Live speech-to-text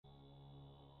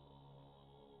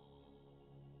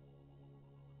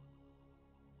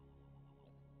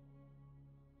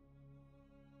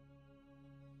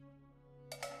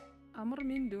Амар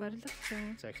минь дүү. Барилгачин.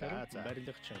 Захир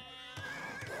барилгачин.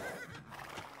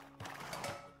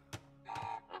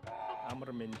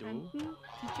 Амар минь дүү.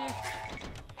 Тижээгч.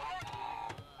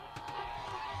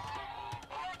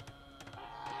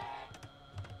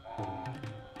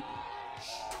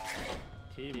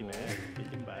 Тийм ээ.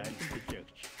 Бэлэн байна.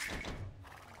 Тижээгч.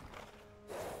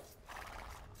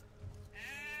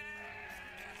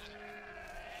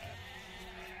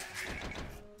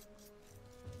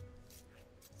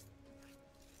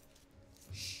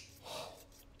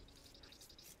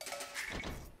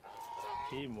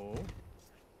 Тийм үү?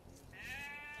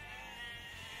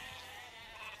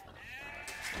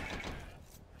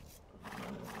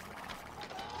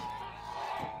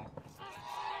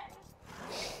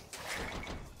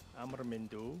 Амар минь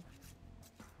дүү.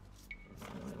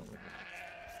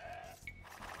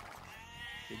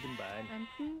 Бэлэн байна.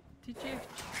 Амтэн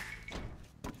тижээгч.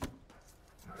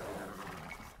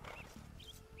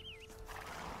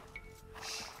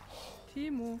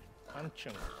 Тийм үү?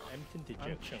 Анчин. Амтэн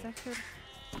тижээгч.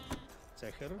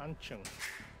 Захир анчин.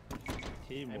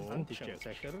 Тийм үү? Анчин.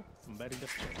 Захир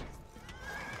барилгачин.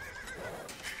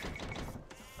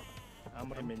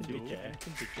 Амар минь дүү.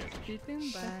 Амтэн тижээгч. Бэлэн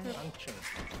байна. Анчин.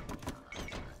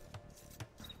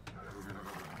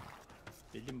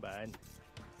 Бэлэн байна.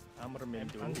 Амар минь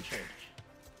дүү. Анчин.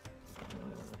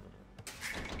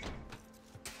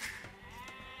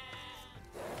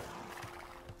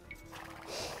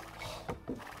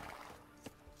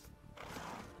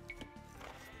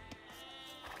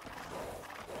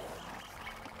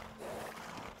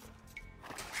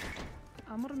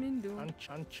 Амар минь дүү.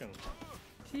 Анчин.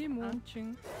 Тийм үү? Анчин.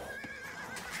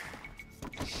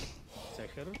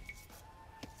 Захир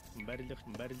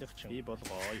барилгачин. Би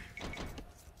болгоё.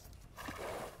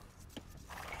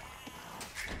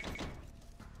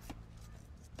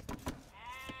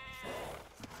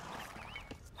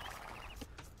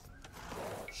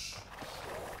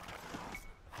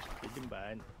 Бэлэн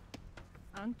байна.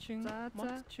 Анчин.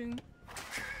 Мотчин.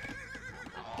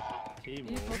 Тийм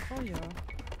Би үү? болгоё.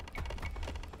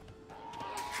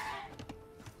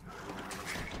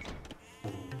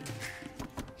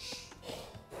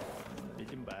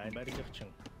 Бэлэн байна. Барилгачин.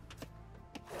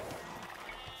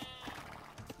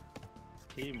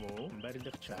 Тийм үү?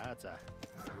 Барилгачин. За.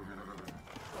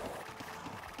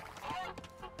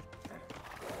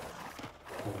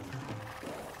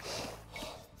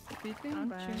 Бэлэн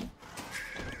байна.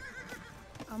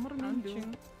 Амар минь дүү.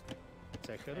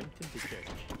 Захир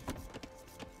тэмтэгч.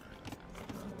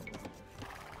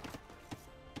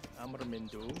 Амар минь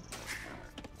дүү.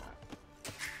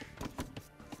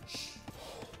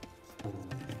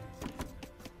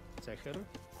 Захир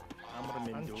амар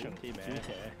минь дүү. Тийм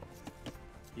ээ.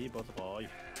 Би болгоё.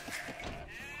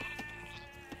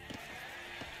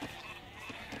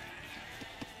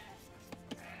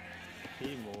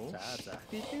 Тийм үү? За.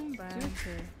 Бэлэн байна.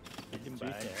 Бэлэн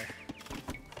байна.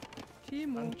 Тийм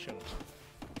үү? Анчин.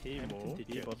 Тийм үү?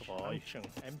 Би болгоё. Анчин.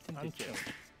 Амтэн тижээ.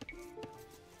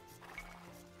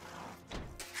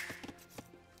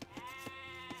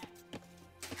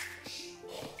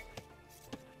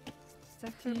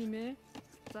 Захир. Тийм ээ.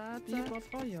 За би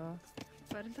болгоё.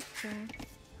 Барилгачин.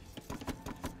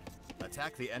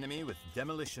 Attack the enemy with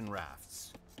demolition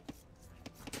rafts.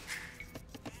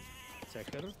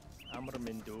 Захир амар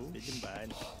минь дүү. Бэлэн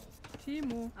байна.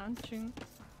 Тийм үү? Анчин.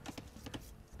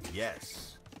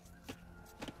 Yes.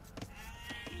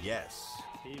 Yes.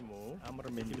 Тийм үү? Амар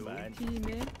минь дүү. Тийм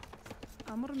ээ.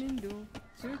 Амар минь дүү.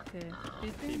 Зүйтэй.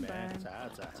 Бэлэн байна.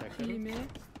 За. Захир Тийм ээ.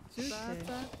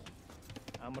 Зүйтэй.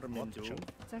 амар минь дүү.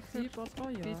 Захир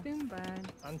болгоё. Бэлэн байна.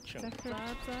 Анчин. Захир.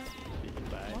 Бэлэн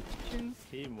байна. Мотчин.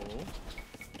 Тийм үү?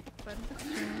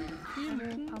 Барилгачин. Тийм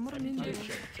үү? Амар минь дүү.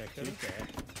 Захир.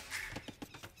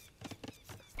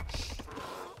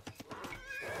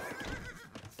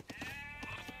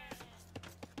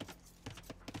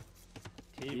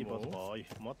 Тийм болгоё.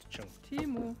 Мотчин. Тийм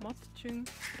үү? Мотчин.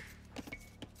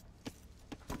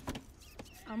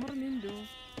 Амар минь дүү.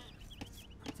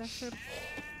 Захир.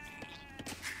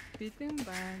 Бэлэн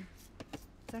байна.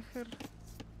 Захир.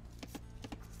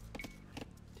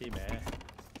 Тийм ээ.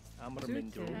 Амар минь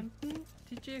дүү. Амтэн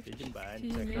тижээгч. Бэлэн байна.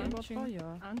 Тийм Захир. болгоё.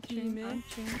 Анчин.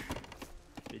 Анчин.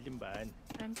 Бэлэн байна.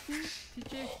 Амтэн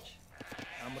тижээгч.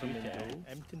 Амар минь дүү.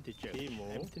 Амтэн тижээ. Тийм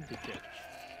үү? Амтэн тижээ.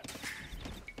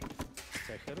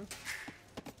 Захир.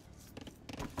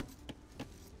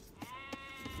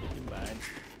 Бэлэн байна.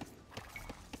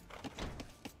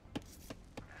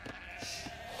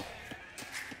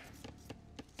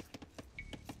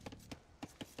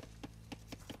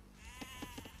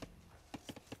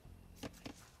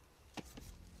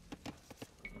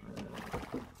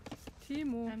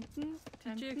 Тийм үү? Амтан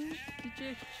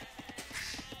тижээгч.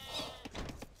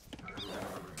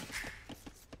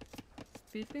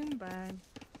 Бэлэн байна.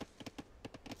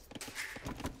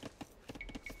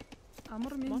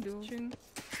 Амар миндүү.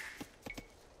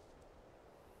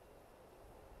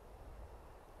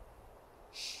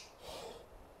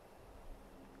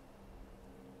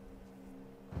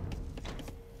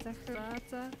 Захир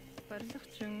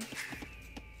барилгачин.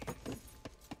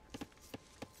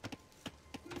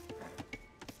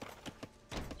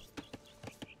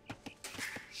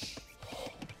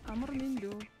 Амар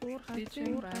миндүү. Уур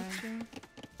хачин байна.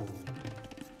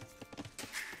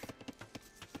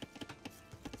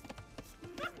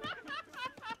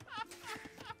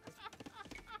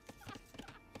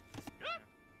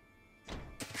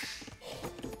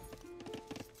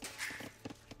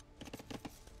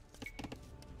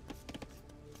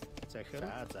 Захир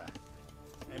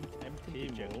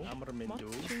тийм үү? Амар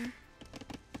миндүү.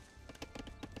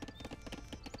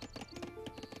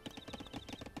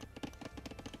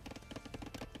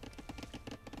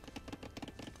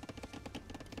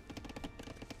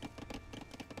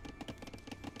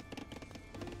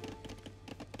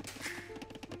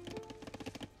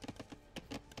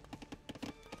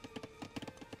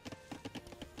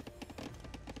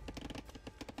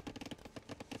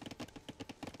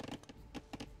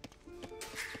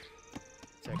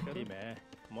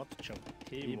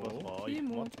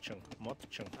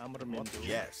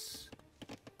 Yes.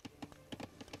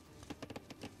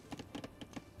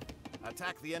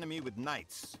 Attack the enemy with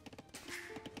knights.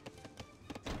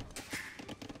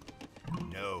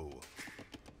 No.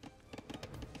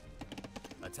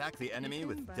 Attack the enemy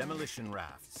with demolition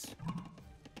rafts.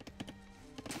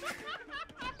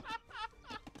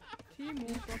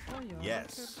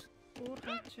 Yes.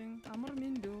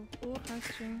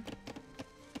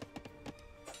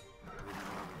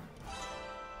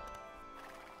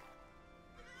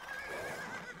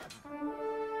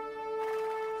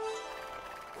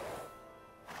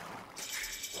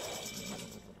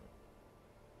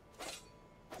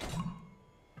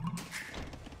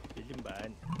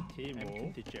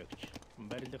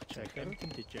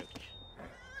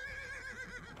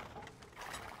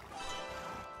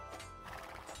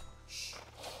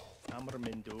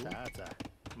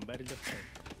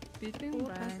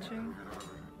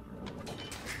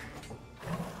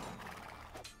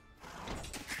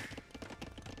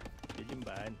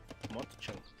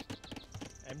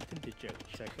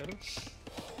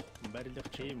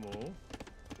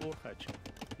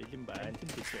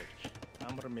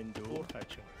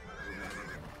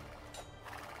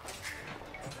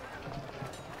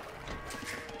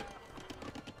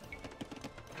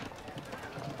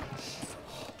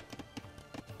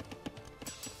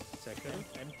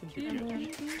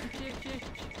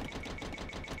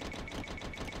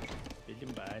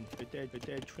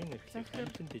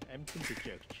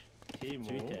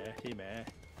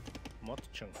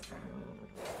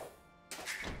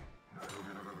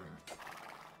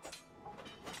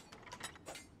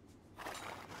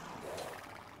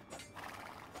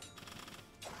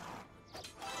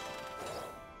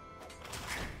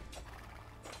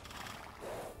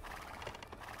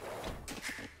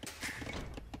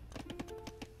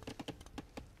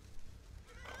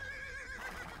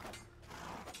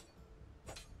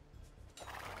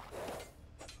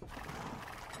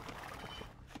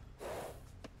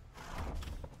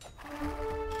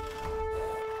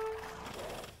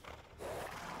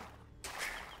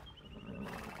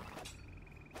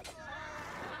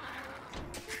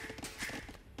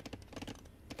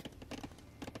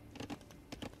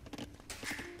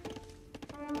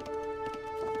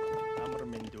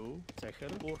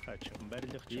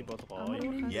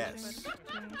 Yes.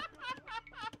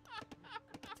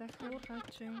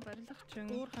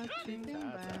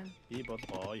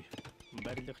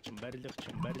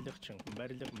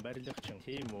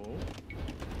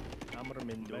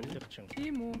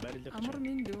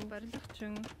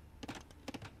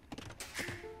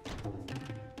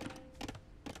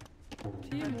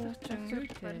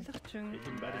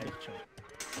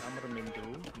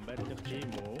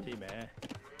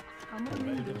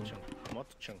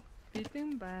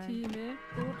 Бэлэн байна. Тийм ээ.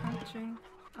 Уур хачин.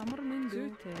 Амар миндүү.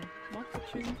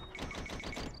 Мотчин.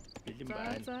 Бэлэн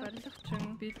байна. Барилгачин.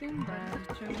 Бэлэн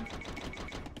байна.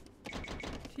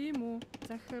 Тийм үү.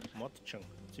 Захир. Мотчин.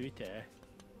 Зүйтэй.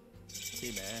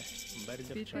 Тийм ээ.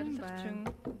 Барилгачин. Бэлэн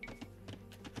байна.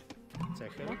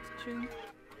 Захир. Мотчин.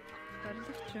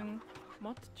 Барилгачин.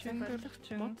 Мотчин.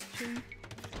 Барилгачин. Мотчин.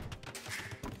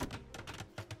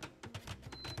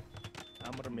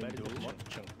 Амар миндүү.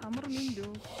 Мотчин. Амар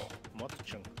миндүү.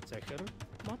 Мотчин. Захир.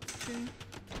 Мотчин.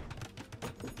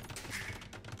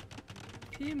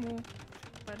 Тимүү.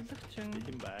 Барилгачин.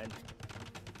 Бэлэн байна.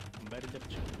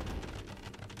 Барилгачин.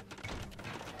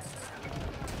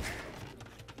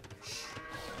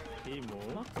 Тимүү.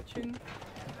 Могчин.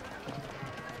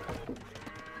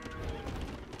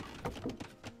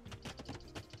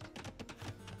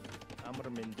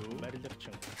 Амар мэндүү.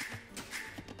 Барилгачин.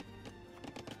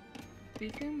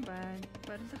 Бэлэн байна.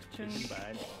 Барилгачин. Бэлэн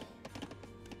байна.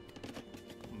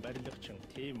 Барилгачин.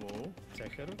 Тимүү.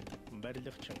 Захир.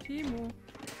 Барилгачин. Тимүү.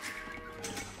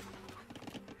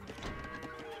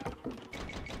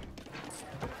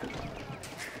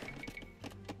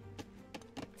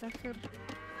 Захир.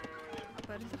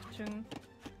 Барилгачин.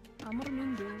 Амар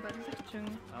мэндүү. Барилгачин.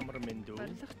 Амар мэндүү.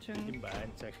 Барилгачин. Бэлэн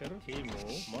байна. Захир. Тимүү.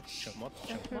 Модчин.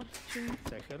 Захирчин.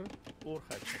 Захир.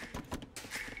 Уурхачин.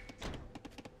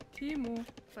 Тимүү.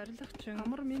 Барилгачин.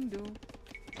 Амар мэндүү.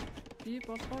 Би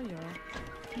болгоё.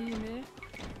 Тийм ээ.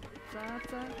 За.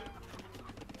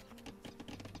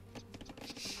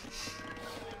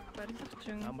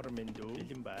 Барилгачин. Амар мэндүү.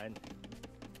 Бэлэн байна.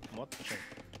 Модчин.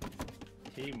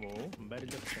 Тимүү.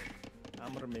 Барилгачин.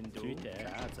 Амар мэндүү.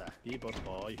 За. Би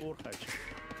болгоё. Уурхачин.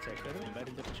 Захир.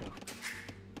 Барилгачин.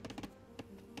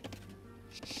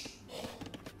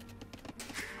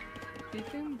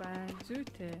 Бэлэн байна.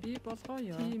 Зүйтэй. Би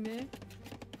болгоё. Тийм ээ.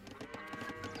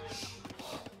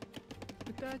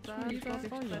 Өдөөж би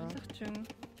болгоё. Барилгачин.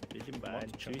 Бэлэн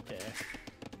байна. Зүйтэй.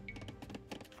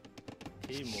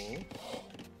 Тимүү.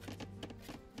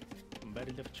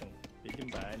 Барилгачин. Бэлэн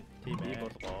байна. Тийм би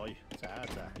болгоё.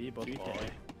 За. Би болгоё.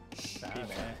 За.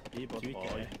 Би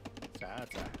болгоё.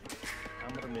 За.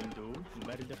 Амар мэндүү.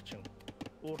 Барилгачин.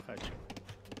 Уурхачин.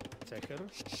 Захир.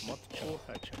 Модчин.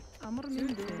 Уурхачин. Амар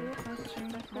мэндүү. Уурхачин.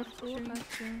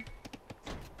 Уурхачин.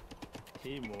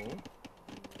 Тимүү.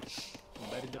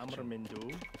 Барилгачин. Амар мэндүү.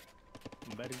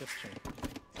 Барилгачин.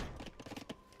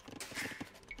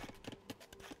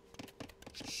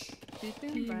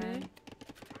 Бэлэн байна.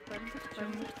 Барилгачин.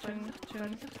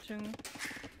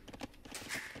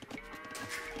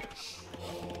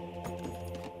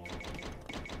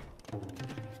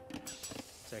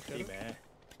 Захир.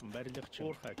 Барилгачин.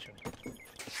 Уурхачин.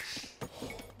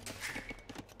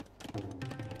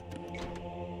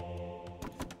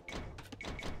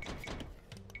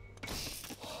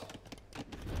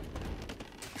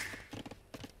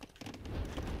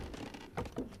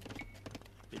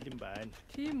 Бэлэн байна.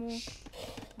 Тимүү.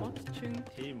 Модчин.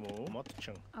 Тимүү.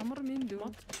 Модчин. Амар мэндүү.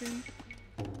 Модчин.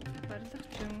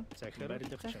 Барилгачин. Захир.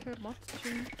 Барилгачин. Захир.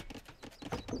 Модчин.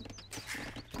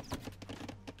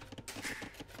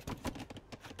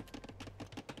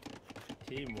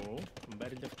 Тимүү.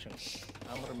 Барилгачин.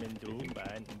 Амар мэндүү.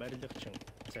 Байна. Барилгачин.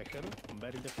 Захир.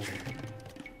 Барилгачин.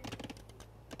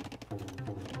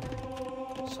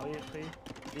 Соёхи.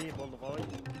 Би болгоё.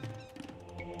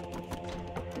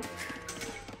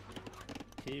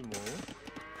 Тимүү.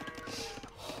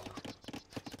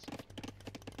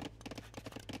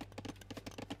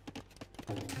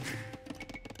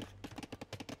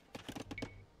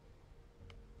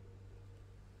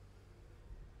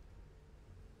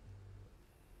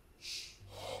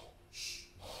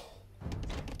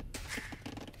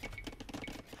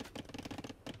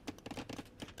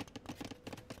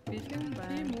 Бэлэн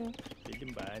байна. Тимүү.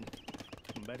 Бэлэн байна.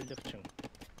 Барилгачин.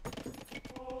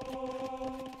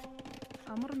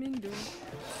 Амар мэндүү.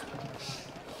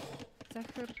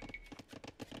 Захир.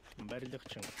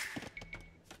 Барилгачин.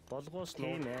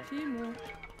 Болгоосноо. Тимүү.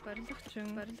 Барилгачин.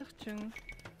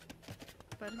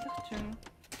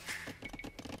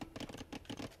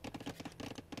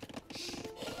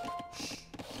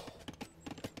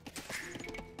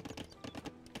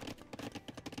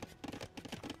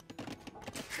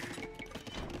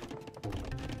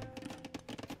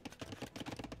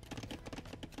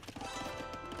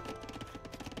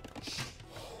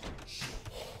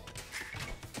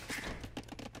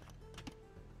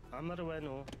 Амар байна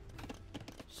уу?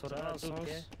 Сураа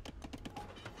зүгтээ.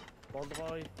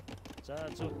 Болгоё. За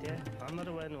зүгтээ. Амар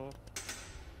байна уу?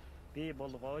 Би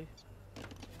болгоё.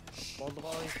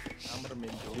 Амар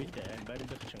мэндүү.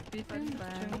 Барилгачин. Бэлэн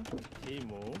байна.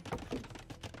 Тимүү.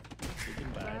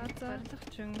 Бэлэн байна.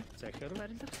 Барилгачин. Захир.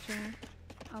 Барилгачин.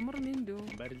 Амар мэндүү.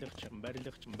 Барилгачин.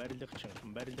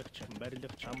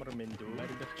 Амар мэндүү.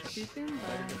 Барилгачин. Бэлэн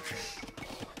байна.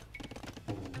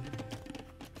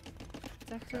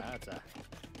 Захир. За.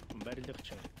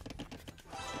 Барилгачин.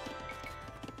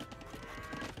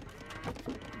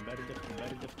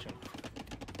 Барилгачин.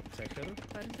 Захир.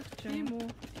 Барилгачин. Тимүү.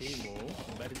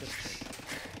 Барилгачин.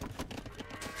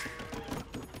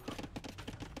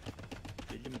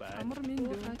 Бэлэн байна. Амар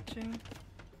мэндүү. Хачин.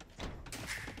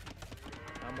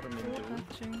 Амар мэндүү.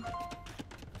 Хачин.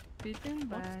 Бэлэн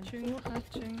байна.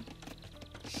 Уурхаачин.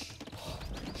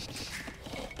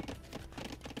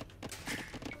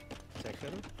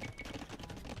 Захир.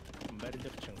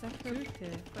 Барилгачин. Захир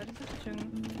зүйтэй. Барилгачин.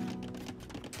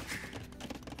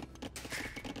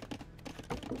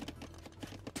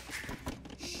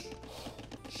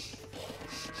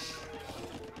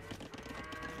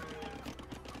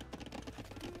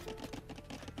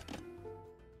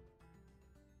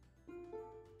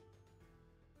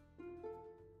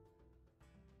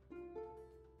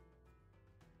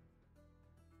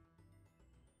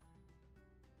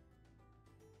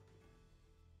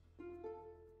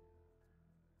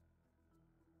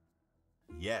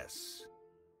 Yes.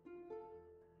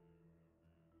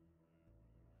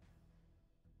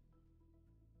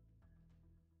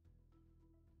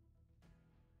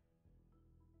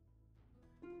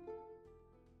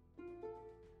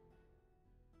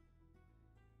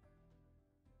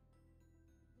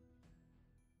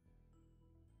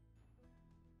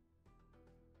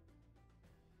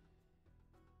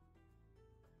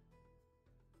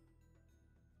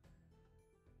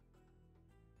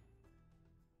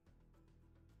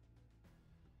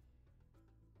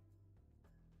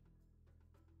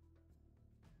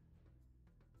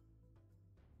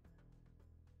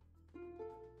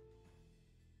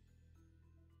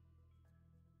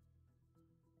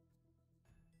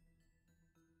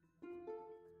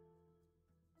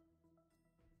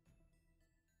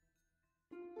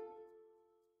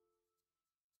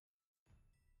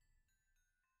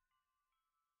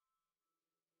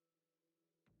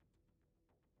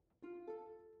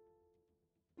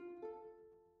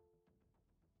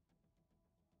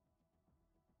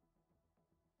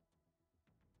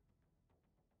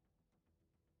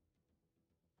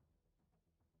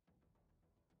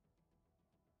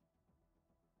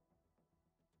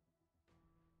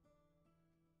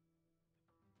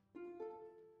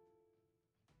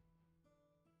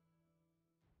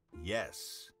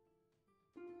 Yes.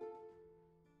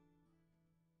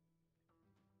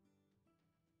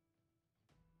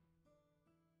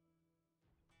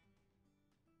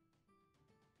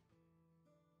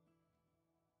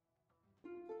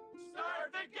 Start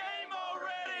the game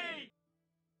already!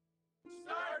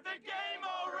 Start the game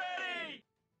already!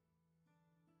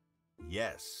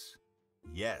 Yes.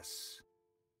 Yes.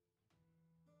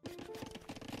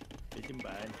 Бэлэн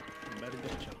байна.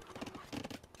 Барилгачин.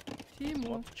 Тийм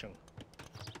үү? Модчин.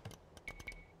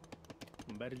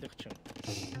 Барилгачин.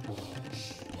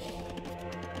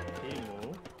 Тийм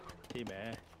үү? Тийм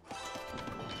ээ.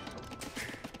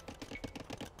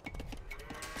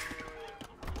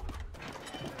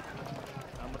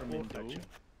 Амар мэндүү.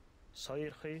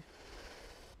 Соёрхий.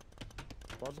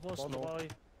 Болгоос ногой.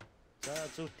 За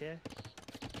зүйтэй.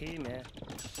 Тийм ээ.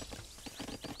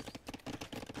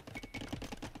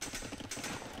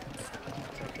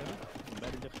 Захир.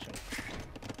 Барилгачин.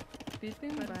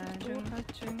 Бэлэн байна.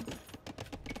 Уурхаачин.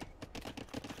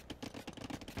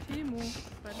 Тийм үү?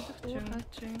 Барилгачин.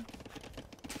 Уурхаачин.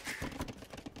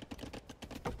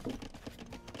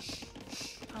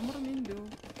 Амар мэндүү.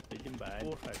 Бэлэн байна.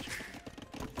 Уурхаачин.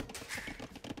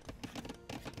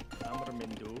 Амар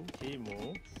мэндүү. Тийм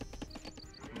үү?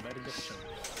 Барилгачин.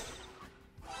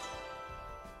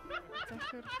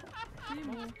 Захир. Тийм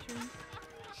үү?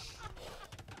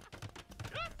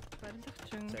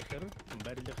 Барилгачин. Захир.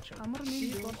 Барилгачин. Амар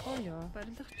мэндүү. Болгоё.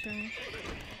 Барилгачин.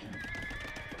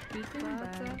 Бэлэн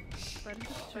байна.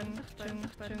 Барилгачин.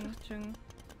 Барилгачин.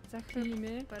 Захир. Тийм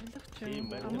ээ. Барилгачин.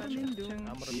 Амар мэндүү.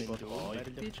 Амар мэндүү.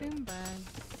 Барилгачин. Бэлэн байна.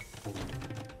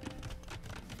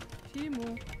 Тийм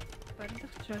үү?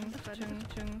 Барилгачин.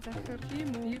 Захир. Тийм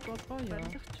үү? Би болгоё.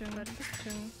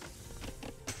 Барилгачин.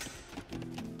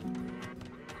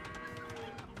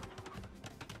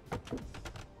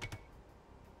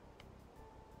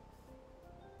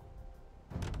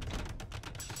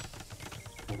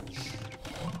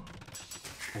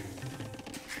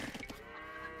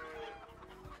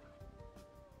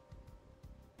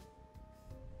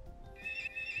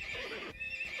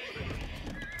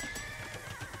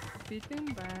 Бэлэн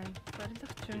байна.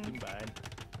 Барилгачин. Бэлэн байна.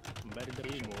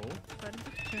 Барилгачин уу?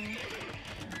 Барилгачин.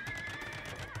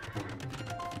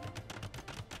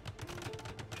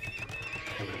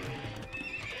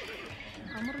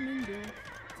 Амар мэндүү.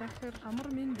 Захир. Амар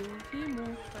мэндүү. Тийм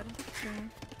үү?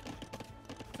 Барилгачин.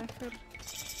 Захир.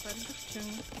 Барилгачин.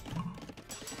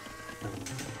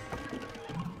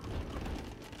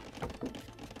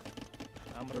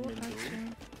 Амар мэндүү.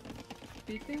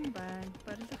 Бэлэн байна.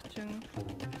 Барилгачин.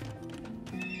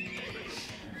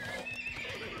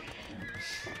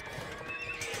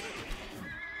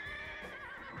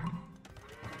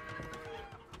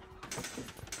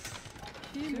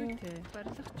 Зүйтэй.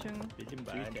 Барилгачин. Бэлэн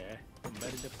байна.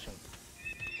 Барилгачин.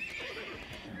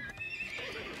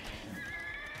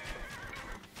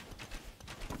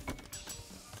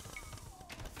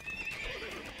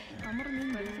 Амар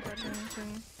минь барилгачин.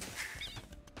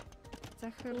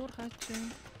 Захир уурхачин.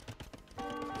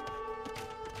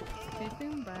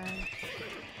 Бэлэн байна.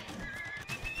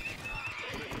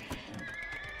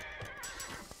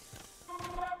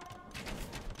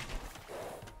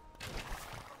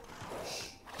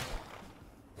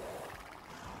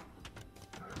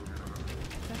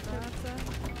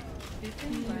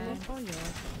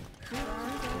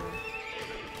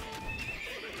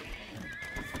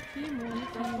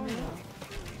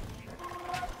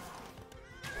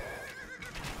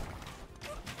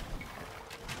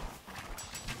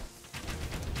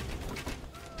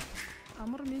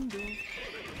 Амар минь дүү.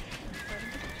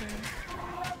 Барилгачин.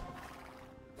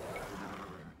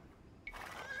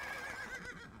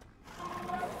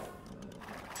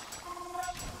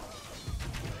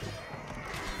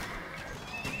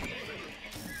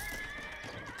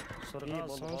 Сургал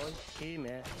болгой тийм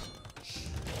ээ.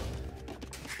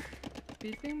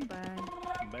 Бэлэн байна.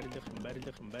 Барилгачин.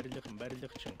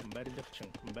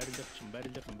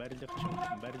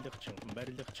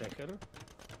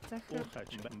 Захир.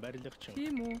 Захир. Барилгачин.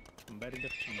 Тийм үү?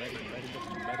 Барилгачин.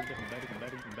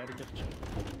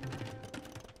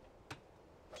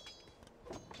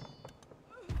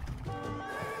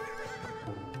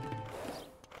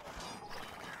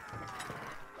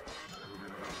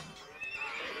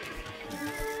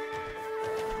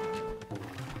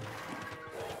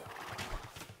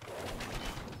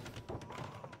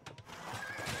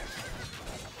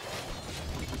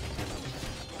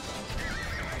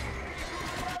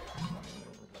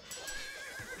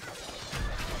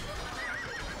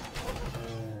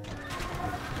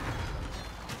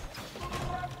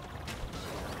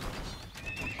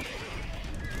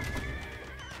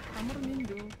 Амар минь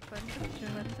дүү.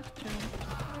 Барилгачин.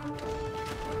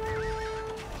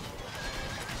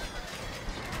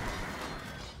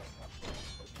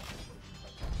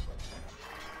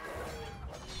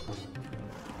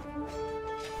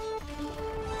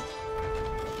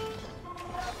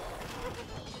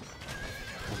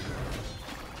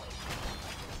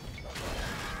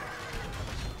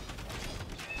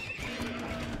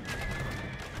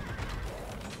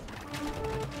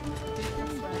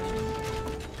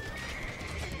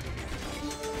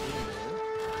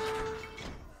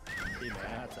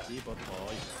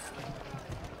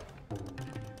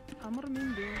 Амар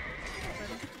минь дүү.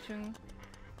 Барилгачин.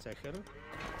 Захир.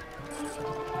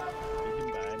 Бэлэн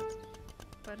байна.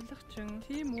 Барилгачин.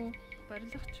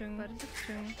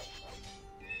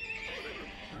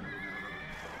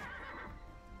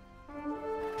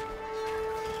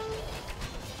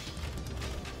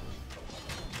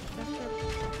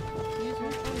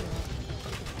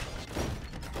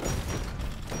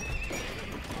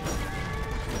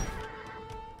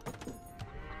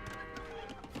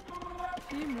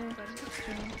 Тийм үү?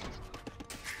 Барилгачин.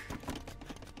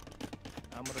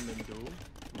 Амар минь дүү.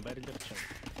 Барилгачин.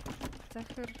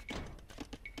 Захир.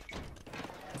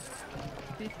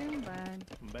 Бэлэн байна.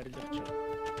 Барилгачин.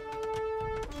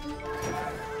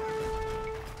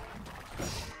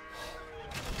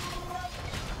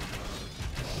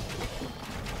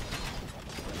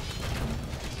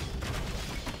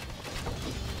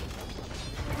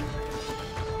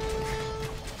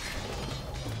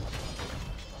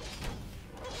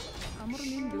 Амар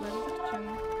минь дүү. Барилгачин.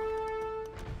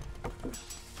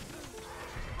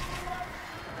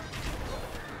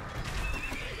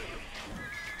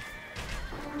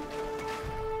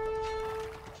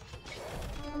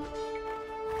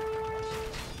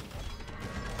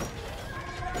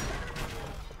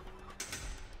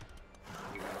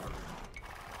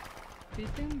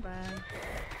 Бэлэн байна.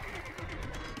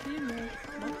 Тийм үү?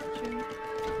 Барилгачин.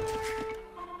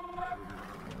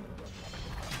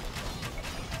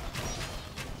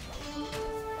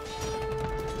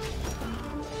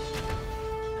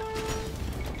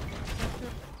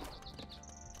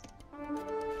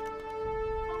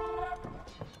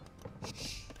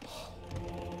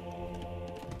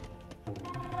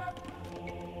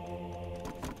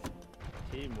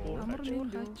 Тийм үү? Амар минь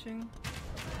дүү.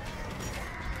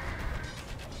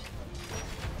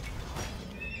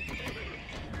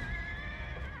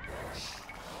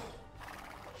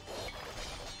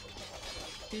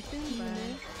 Бэлэн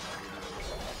байна.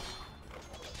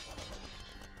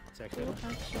 Захир.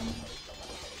 Барилгачин.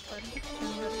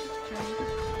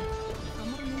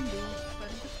 Амар минь дүү.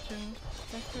 Барилгачин.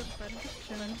 Захир.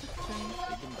 Барилгачин.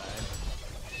 Бэлэн байна.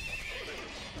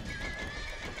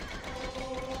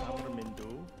 Амар минь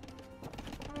дүү.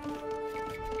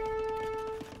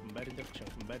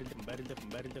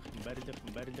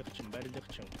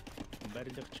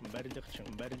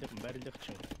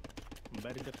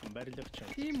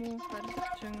 Тийм үү,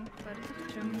 барилгачин.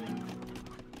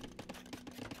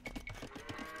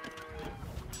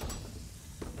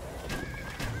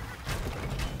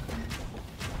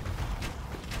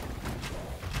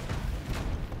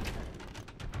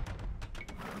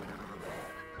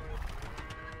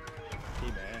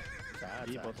 Тийм ээ. За,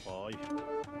 би болгоё.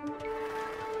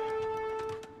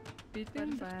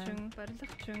 Бидэн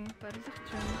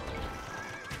барилгачин.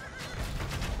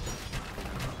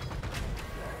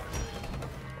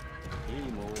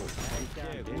 Тийм үү.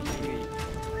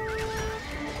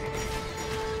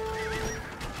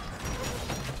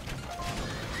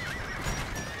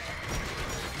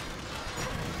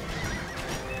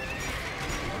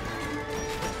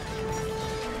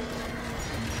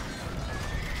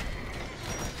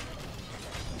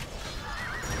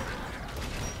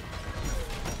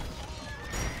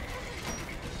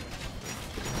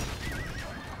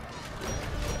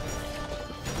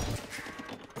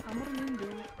 Амар минь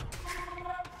юу?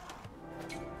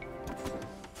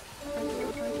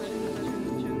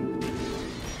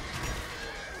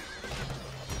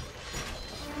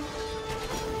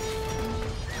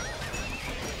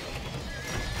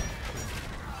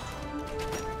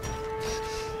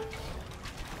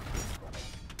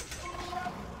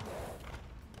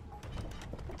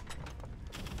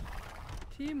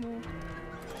 Тийм үү?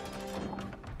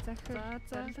 Захир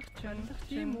барилгачин.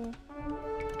 Тийм үү?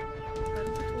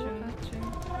 Барилгачин.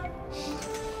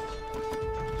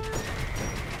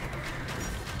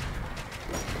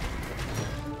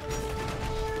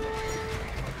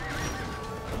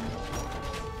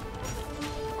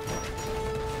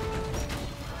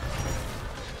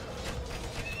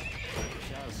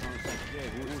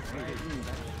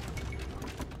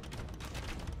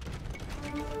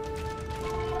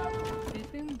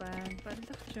 Бидэн байна.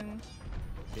 Барилгачин.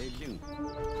 Бэлэн.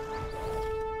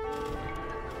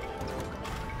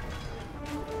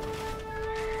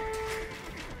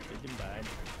 Бэлэн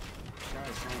байна. Шаа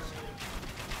сонс.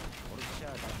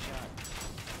 Урагшаа давшаа.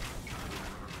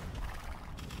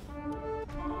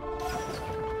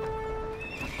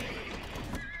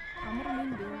 Амар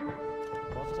минь юу?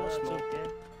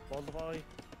 Болгоё.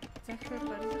 Захир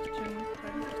барилгачин.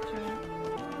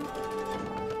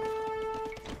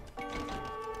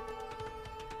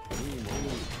 Тийм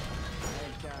үү.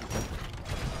 Хайчаа.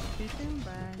 Бидэн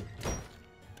байна.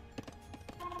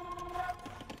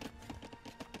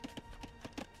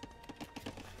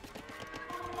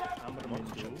 Амар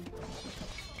мончон.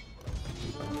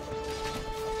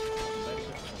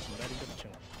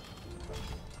 Барилгачин.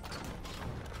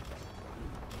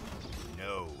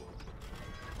 No.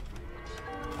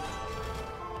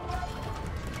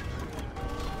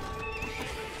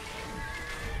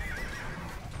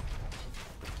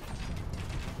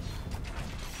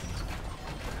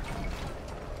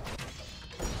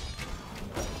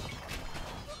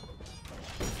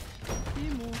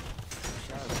 Тийм үү?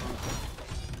 Шаа сонс.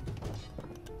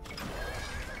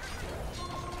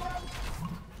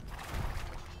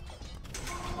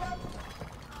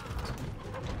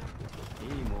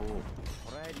 Тийм үү.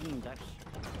 Райлын дагш.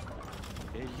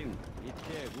 Бэлэн.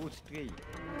 Итлээ гүйцэтгэе.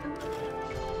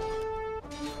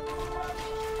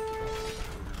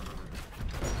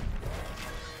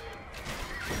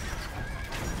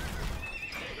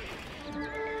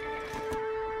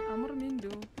 Амар минь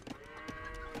юу?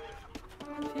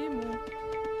 Тийм үү?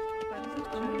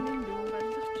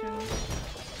 Барилгачин.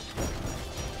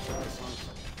 Шаа сонс.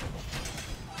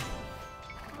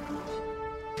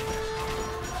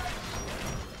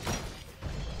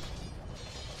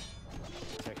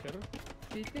 Захир.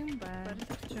 Бидэн байна.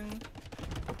 Барилгачин.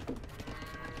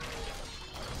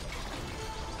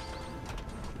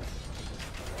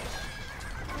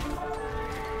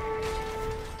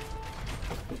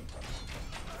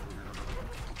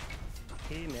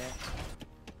 Тийм ээ.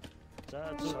 За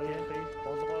соёлын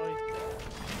болгоё.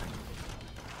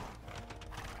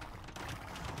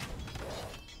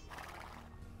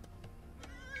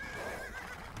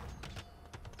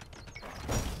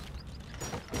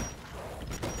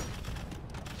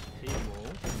 Тийм үү.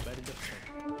 Барилгачин.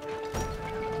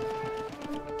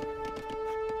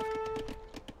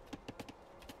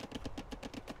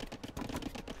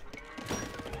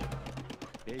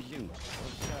 Бэлэн.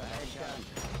 Урагшаа хайшаа.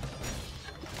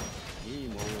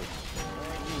 Тийм үү.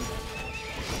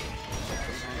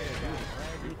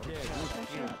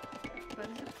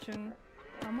 Барилгачин.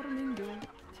 Амар минь юу?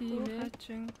 Тийм ээ.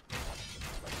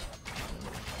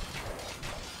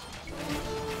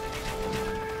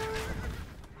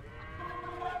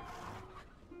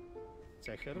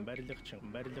 захир барилгачин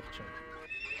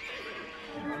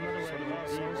амар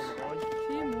сургаасан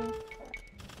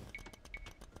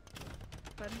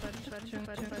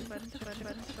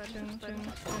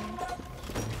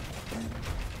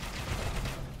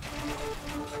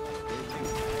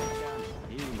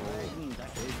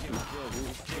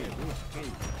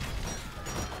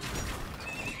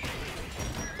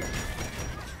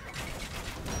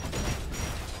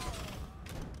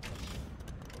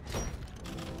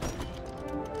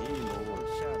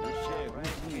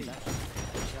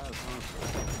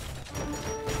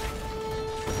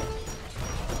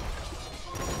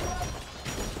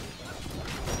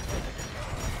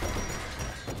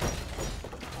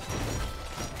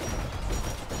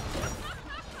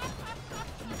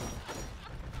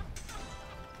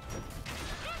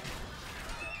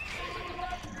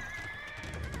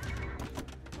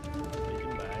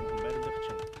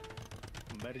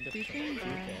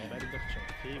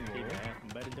тийм үү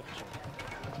барилгачин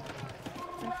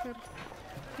захир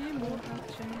тийм үү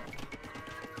хаачин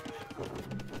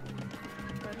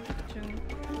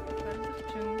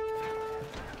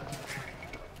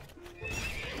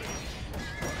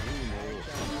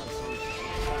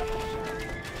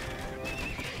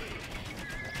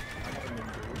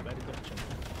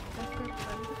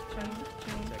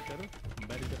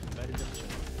барилгачин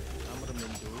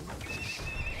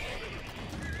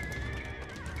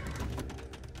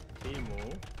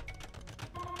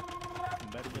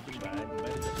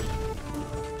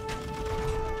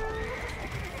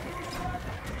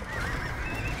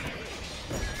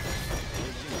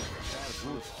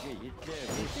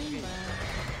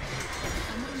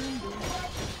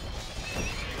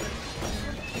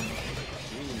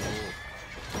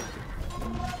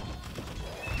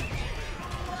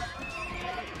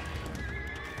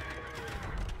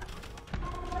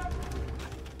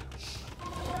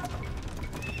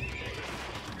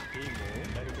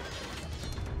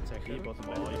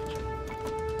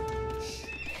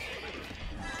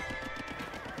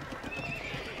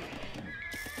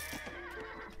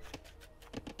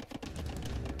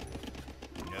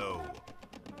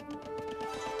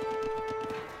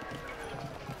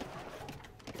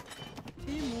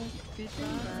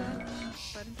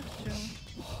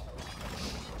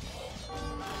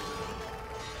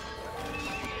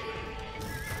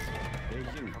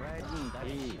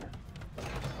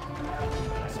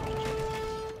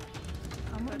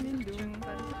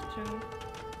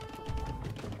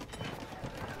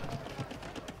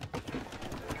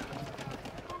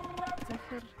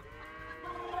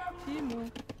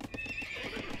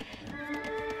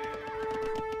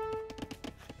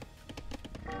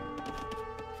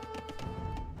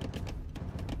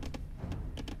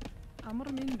амар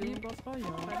минь би болгоё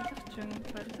барилгачин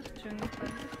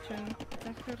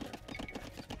захир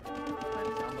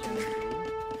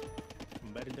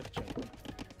барилгачин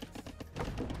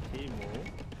тийм үү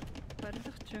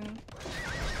барилгачин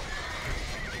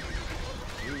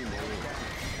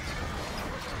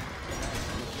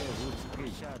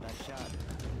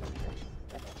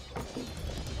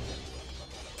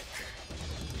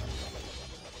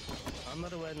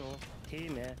амар байна уу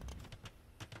тийм ээ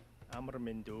амар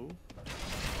мэндүү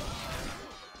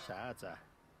за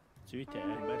зүйтэй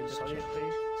барилгачин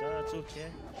за зүйтэй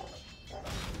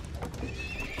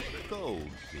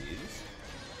KoBHV.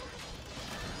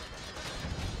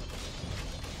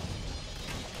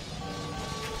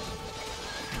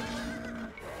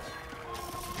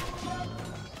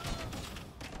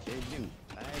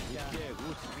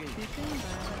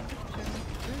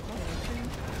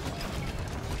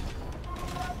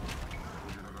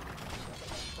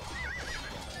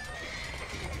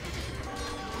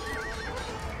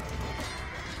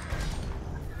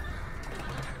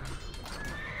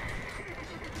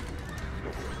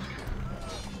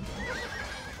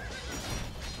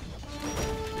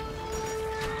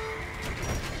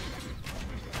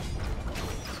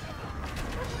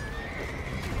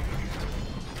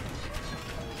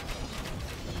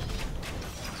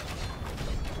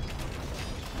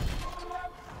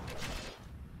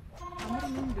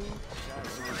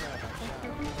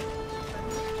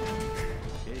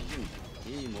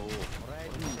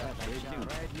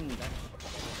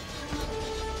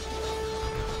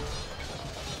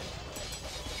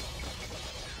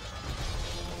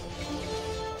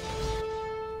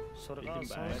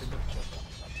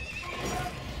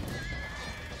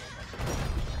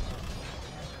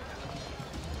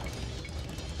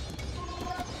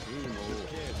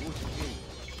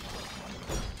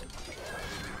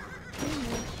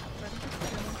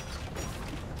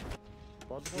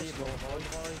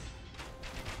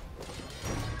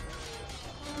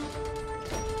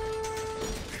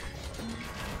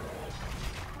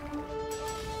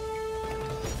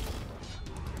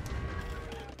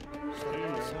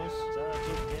 За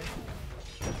зүг тийм.